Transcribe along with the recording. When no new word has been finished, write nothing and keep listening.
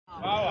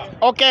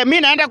Okay,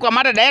 mimi naenda kwa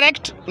mada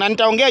direct na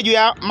nitaongea juu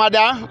ya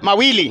mada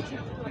mawili.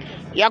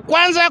 Ya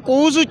kwanza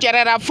kuhusu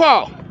Cherera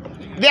 4,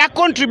 their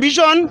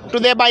contribution to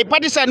the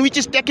bipartisan which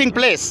is taking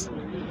place.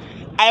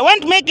 I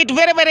want to make it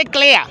very, very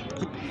clear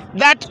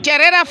that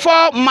Cherera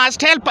 4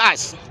 must help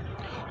us.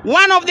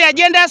 One of the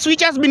agendas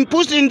which has been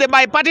pushed in the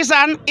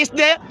bipartisan is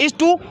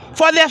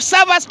for the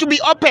servers to be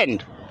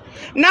opened.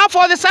 Now,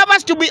 for the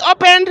servers to be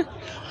opened,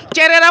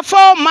 Cherera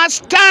 4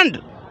 must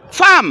stand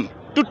firm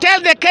to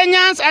tell the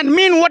Kenyans and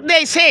mean what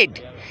they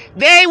said.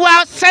 They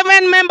were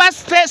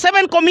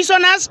 7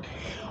 commissioners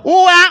who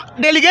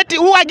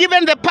are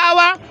given the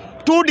power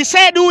to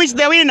decide who is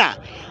the winner,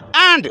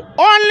 and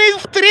only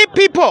 3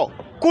 people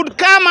could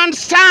come and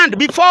stand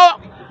before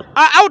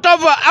out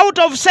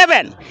of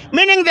 7,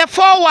 meaning the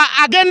 4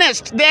 were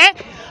against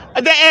the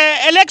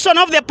election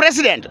of the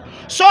president.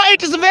 So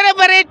it is very,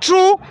 very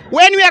true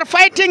when we are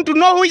fighting to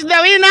know who is the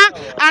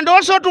winner and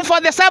also for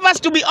the servers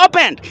to be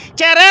opened.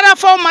 Cherera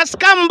 4 must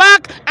come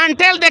back and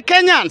tell the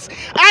Kenyans.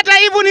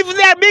 Even if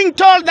they are being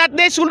told that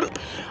they should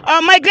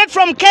migrate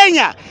from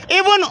Kenya,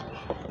 even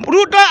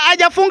Ruto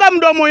hajafunga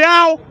mdomo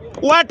yao,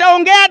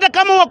 wataongea hata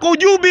kama wako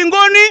juu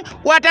bingoni,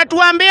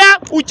 watatuambia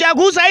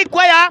uchaguzi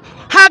haikuwa ya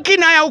haki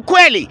na ya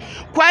ukweli.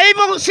 Kwa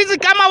hivyo sisi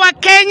kama wa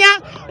Kenya,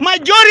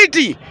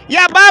 majority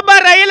ya baba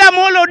Raila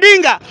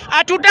Odinga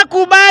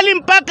hatutakubali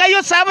mpaka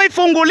hiyo server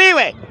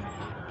ifunguliwe.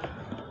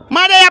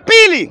 Mada ya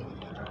pili,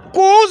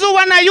 kuhusu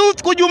wana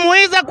youth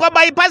kujumuiza kwa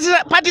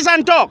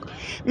bipartisan talk.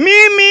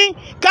 Mimi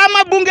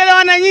kama bunge la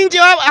wananchi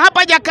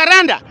hapa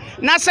JARANDA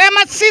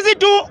nasema sisi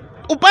tu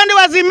upande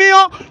wa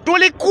Azimio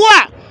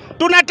tulikuwa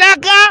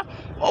tunataka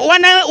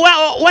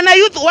wana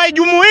youth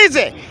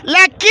wajumuize,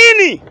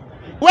 lakini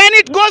when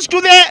it goes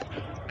to the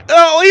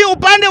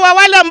upande wa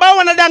wale ambao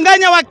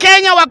wanadanganya wa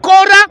Kenya,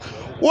 wakora,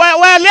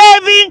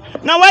 walevi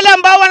na wale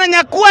ambao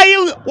wananyakua hii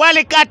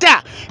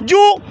walikataa.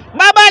 Juu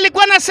baba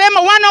alikuwa anasema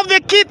one of the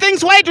key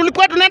things why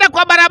tulikuwa tunaenda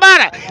kwa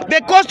barabara,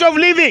 the cost of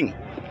living,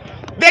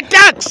 the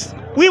tax,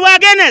 we were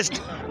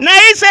against. Na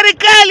hii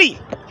serikali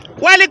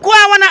walikuwa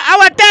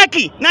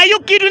hawataki, na hiyo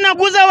kitu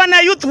inaguza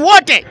wana youth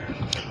wote.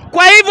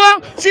 Kwa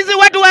hivyo sisi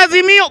watu wa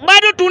Azimio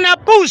bado tuna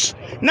push.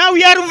 Now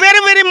we are very,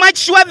 very much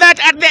sure that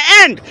at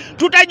the end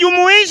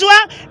tutajumuishwa,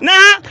 na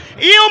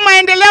hiyo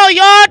maendeleo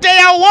yote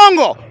ya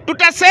uongo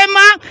tutasema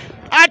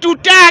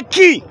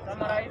hatutaki.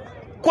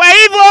 Kwa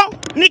hivyo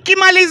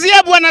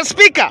nikimalizia, Bwana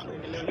Speaker,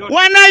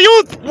 wana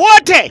youth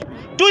wote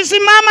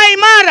tusimama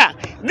imara.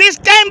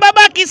 This time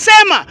baba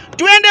akisema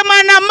tuende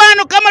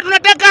maandamano kama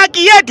tunataka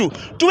haki yetu,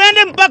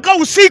 tuende mpaka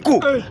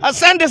usiku.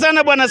 Asante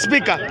sana Bwana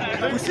Speaker.